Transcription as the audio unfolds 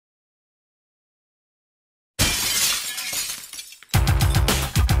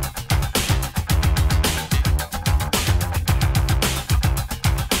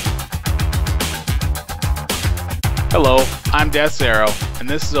Hello, I'm Death's Arrow, and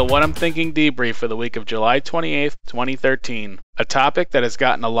this is a WoT I'm Thinking Debrief for the week of July 28th, 2013. A topic that has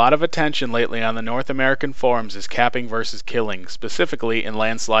gotten a lot of attention lately on the North American forums is capping versus killing, specifically in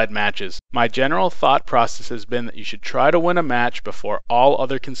landslide matches. My general thought process has been that you should try to win a match before all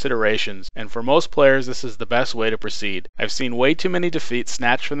other considerations, and for most players this is the best way to proceed. I've seen way too many defeats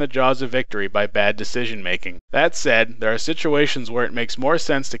snatched from the jaws of victory by bad decision making. That said, there are situations where it makes more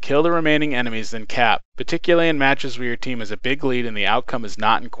sense to kill the remaining enemies than cap, particularly in matches where your team has a big lead and the outcome is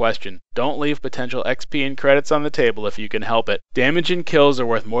not in question. Don't leave potential XP and credits on the table if you can help it. Damage and kills are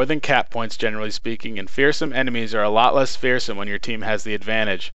worth more than cap points generally speaking, and fearsome enemies are a lot less fearsome when your team has the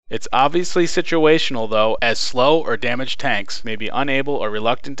advantage. It's obviously situational though, as slow or damaged tanks may be unable or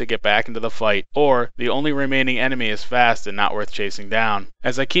reluctant to get back into the fight, or the only remaining enemy is fast and not worth chasing down.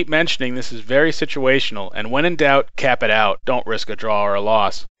 As I keep mentioning, this is very situational, and when in doubt, cap it out. Don't risk a draw or a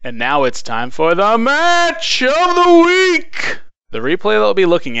loss. And now it's time for the match of the week! The replay that we'll be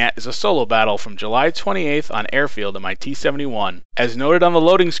looking at is a solo battle from July 28th on Airfield in my T-71. As noted on the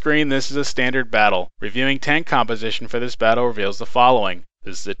loading screen, this is a standard battle. Reviewing tank composition for this battle reveals the following.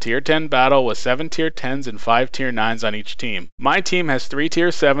 This is a Tier 10 battle with 7 Tier 10s and 5 Tier 9s on each team. My team has 3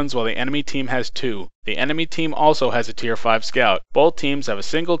 Tier 7s while the enemy team has 2. The enemy team also has a Tier 5 scout. Both teams have a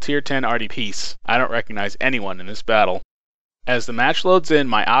single Tier 10 RD piece. I don't recognize anyone in this battle. As the match loads in,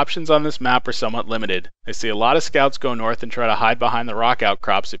 my options on this map are somewhat limited. I see a lot of scouts go north and try to hide behind the rock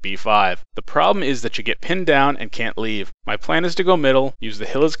outcrops at B5. The problem is that you get pinned down and can't leave. My plan is to go middle, use the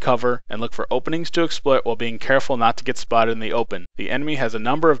hill as cover, and look for openings to exploit while being careful not to get spotted in the open. The enemy has a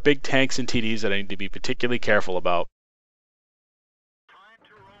number of big tanks and TDs that I need to be particularly careful about.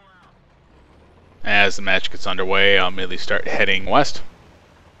 As the match gets underway, I'll immediately start heading west.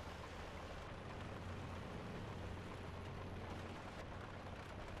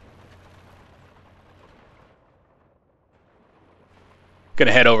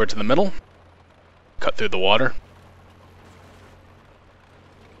 Gonna head over to the middle, cut through the water.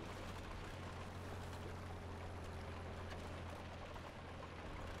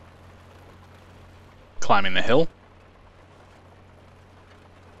 Climbing the hill.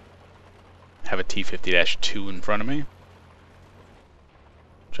 Have a T-50-2 in front of me.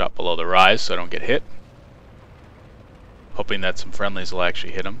 Drop below the rise so I don't get hit. Hoping that some friendlies will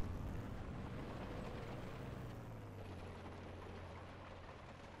actually hit him.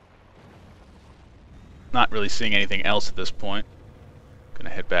 Not really seeing anything else at this point. Gonna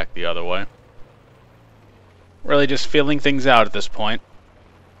head back the other way. Really just feeling things out at this point.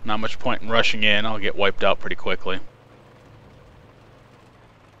 Not much point in rushing in, I'll get wiped out pretty quickly.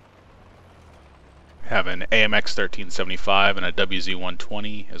 Have an AMX 1375 and a WZ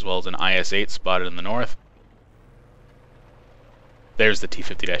 120, as well as an IS-8 spotted in the north. There's the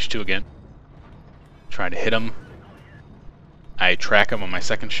T-50-2 again. Trying to hit him. I track him on my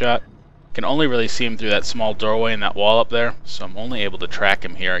second shot. Can only really see him through that small doorway in that wall up there, so I'm only able to track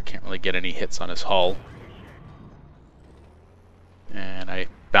him here. I can't really get any hits on his hull. And I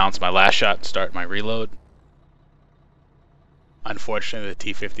bounce my last shot and start my reload. Unfortunately, the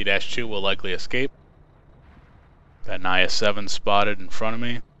T-50-2 will likely escape. Got an IS-7 spotted in front of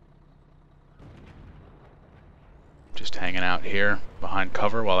me. Just hanging out here behind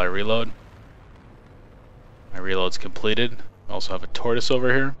cover while I reload. My reload's completed. I also have a tortoise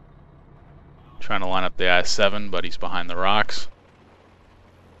over here. Trying to line up the IS-7, but he's behind the rocks.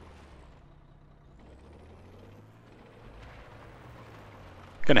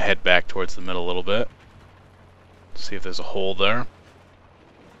 Gonna head back towards the middle a little bit. See if there's a hole there.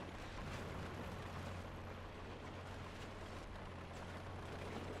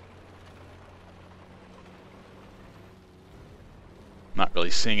 Not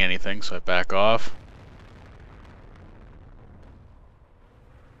really seeing anything, so I back off.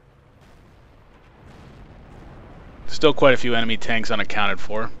 Still quite a few enemy tanks unaccounted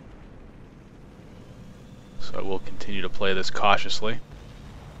for, so I will continue to play this cautiously.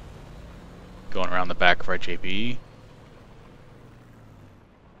 Going around the back of our JPE.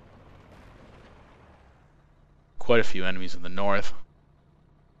 Quite a few enemies in the north.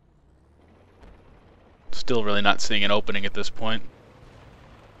 Still really not seeing an opening at this point.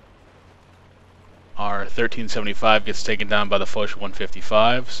 Our 1375 gets taken down by the Foch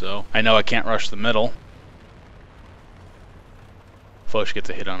 155, so I know I can't rush the middle. Foch gets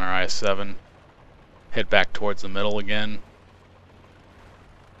a hit on our IS-7. Head back towards the middle again.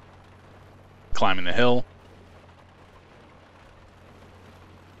 Climbing the hill.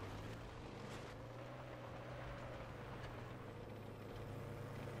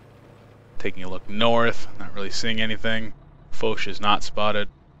 Taking a look north, not really seeing anything. Foch is not spotted.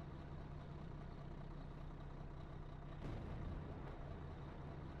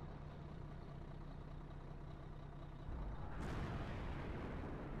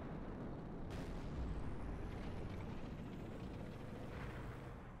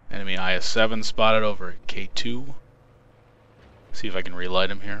 Enemy IS-7 spotted over at K2. See if I can relight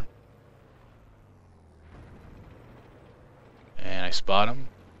him here. And I spot him.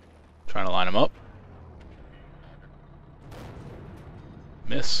 Trying to line him up.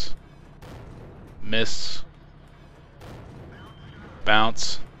 Miss. Miss.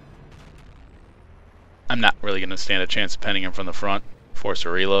 Bounce. I'm not really going to stand a chance of penning him from the front. Force a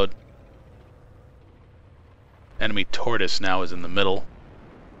reload. Enemy Tortoise now is in the middle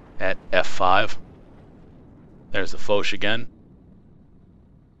at F5. There's the Foch again.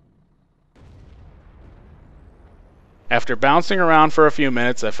 After bouncing around for a few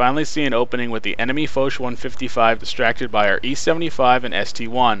minutes, I finally see an opening with the enemy Foch 155 distracted by our E75 and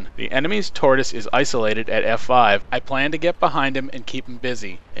ST1. The enemy's Tortoise is isolated at F5. I plan to get behind him and keep him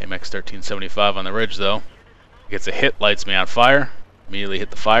busy. AMX 1375 on the ridge though. Gets a hit, lights me on fire. Immediately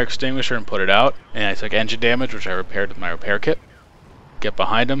hit the fire extinguisher and put it out. And I took engine damage, which I repaired with my repair kit. Get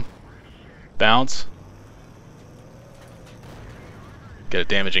behind him. Bounce. Get a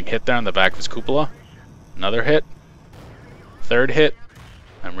damaging hit there on the back of his cupola. Another hit. Third hit.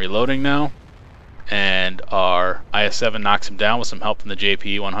 I'm reloading now. And our IS-7 knocks him down with some help from the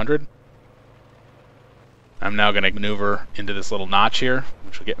JPE-100. I'm now going to maneuver into this little notch here,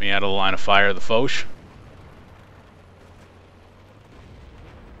 which will get me out of the line of fire of the Foch.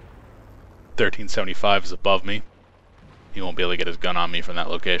 1375 is above me. He won't be able to get his gun on me from that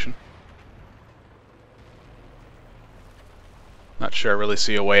location. Not sure I really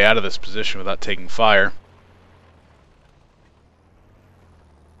see a way out of this position without taking fire.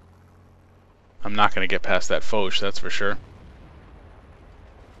 I'm not going to get past that Foch, that's for sure.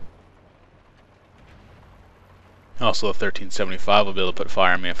 Also, the 1375 will be able to put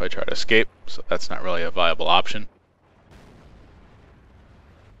fire on me if I try to escape, so that's not really a viable option.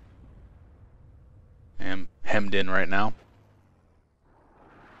 I am hemmed in right now.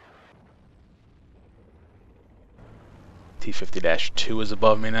 T-50-2 is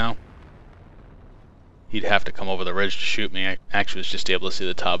above me now. He'd have to come over the ridge to shoot me. I actually was just able to see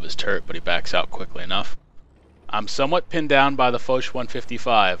the top of his turret, but he backs out quickly enough. I'm somewhat pinned down by the Foch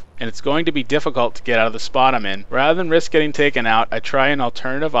 155, and it's going to be difficult to get out of the spot I'm in. Rather than risk getting taken out, I try an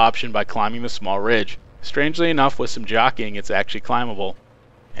alternative option by climbing the small ridge. Strangely enough, with some jockeying, it's actually climbable.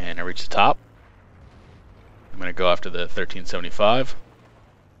 And I reach the top. I'm going to go after the 1375.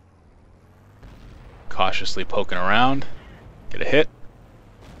 Cautiously poking around. Get a hit.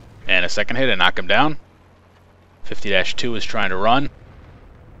 And a second hit and knock him down. 50-2 is trying to run.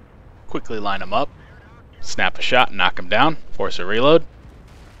 Quickly line him up. Snap a shot and knock him down. Force a reload.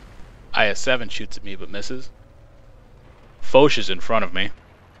 IS-7 shoots at me but misses. Foch is in front of me.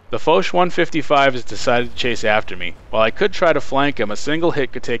 The Foch 155 has decided to chase after me. While I could try to flank him, a single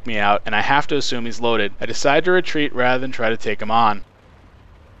hit could take me out, and I have to assume he's loaded. I decide to retreat rather than try to take him on.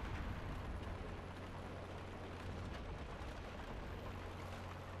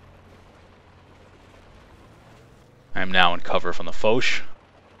 I am now in cover from the Foch.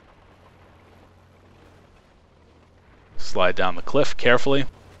 Slide down the cliff carefully,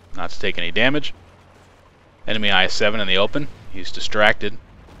 not to take any damage. Enemy IS-7 in the open. He's distracted.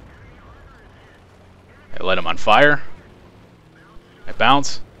 I light him on fire. I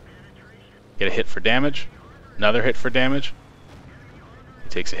bounce. Get a hit for damage. Another hit for damage. He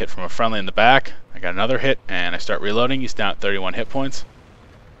takes a hit from a friendly in the back. I got another hit, and I start reloading. He's down at 31 hit points.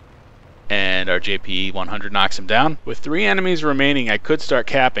 And our JPE-100 knocks him down. With 3 enemies remaining, I could start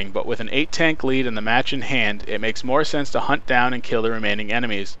capping, but with an 8-tank lead and the match in hand, it makes more sense to hunt down and kill the remaining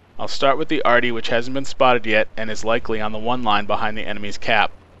enemies. I'll start with the Arty, which hasn't been spotted yet and is likely on the one line behind the enemy's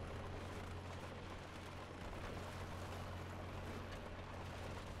cap.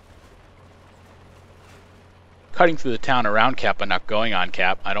 Cutting through the town around cap but not going on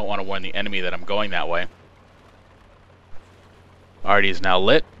cap. I don't want to warn the enemy that I'm going that way. Arty is now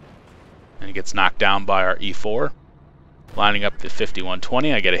lit. And he gets knocked down by our E4. Lining up the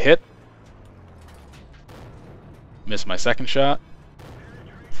 5120, I get a hit. Miss my second shot.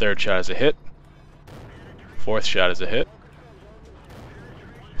 Third shot is a hit. Fourth shot is a hit.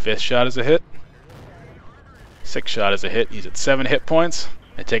 Fifth shot is a hit. Sixth shot is a hit. He's at 7 hit points.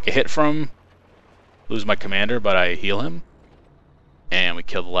 I take a hit from him. Lose my commander, but I heal him. And we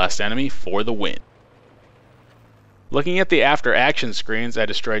kill the last enemy for the win. Looking at the after action screens, I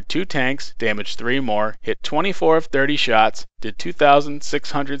destroyed 2 tanks, damaged 3 more, hit 24 of 30 shots, did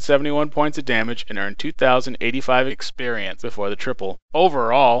 2,671 points of damage, and earned 2,085 experience before the triple.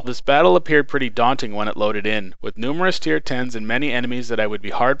 Overall, this battle appeared pretty daunting when it loaded in, with numerous tier 10s and many enemies that I would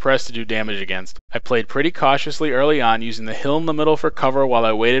be hard pressed to do damage against. I played pretty cautiously early on, using the hill in the middle for cover while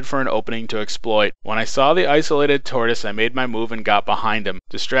I waited for an opening to exploit. When I saw the isolated tortoise, I made my move and got behind him,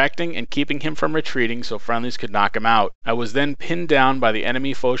 distracting and keeping him from retreating so friendlies could knock him out. I was then pinned down by the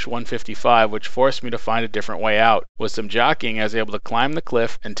enemy Foch 155, which forced me to find a different way out. With some jockeying, I was able to climb the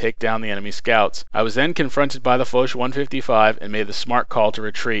cliff and take down the enemy scouts. I was then confronted by the Foch 155 and made the smart call to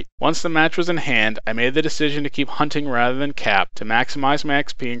retreat. Once the match was in hand, I made the decision to keep hunting rather than cap to maximize my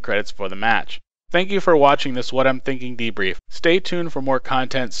XP and credits for the match. Thank you for watching this What I'm Thinking debrief. Stay tuned for more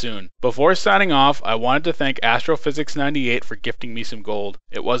content soon. Before signing off, I wanted to thank Astrophysics98 for gifting me some gold.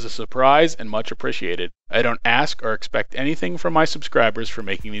 It was a surprise and much appreciated. I don't ask or expect anything from my subscribers for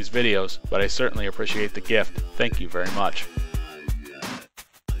making these videos, but I certainly appreciate the gift. Thank you very much.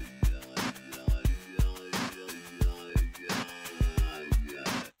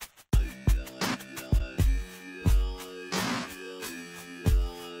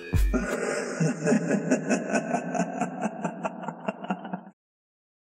 Ha ha ha.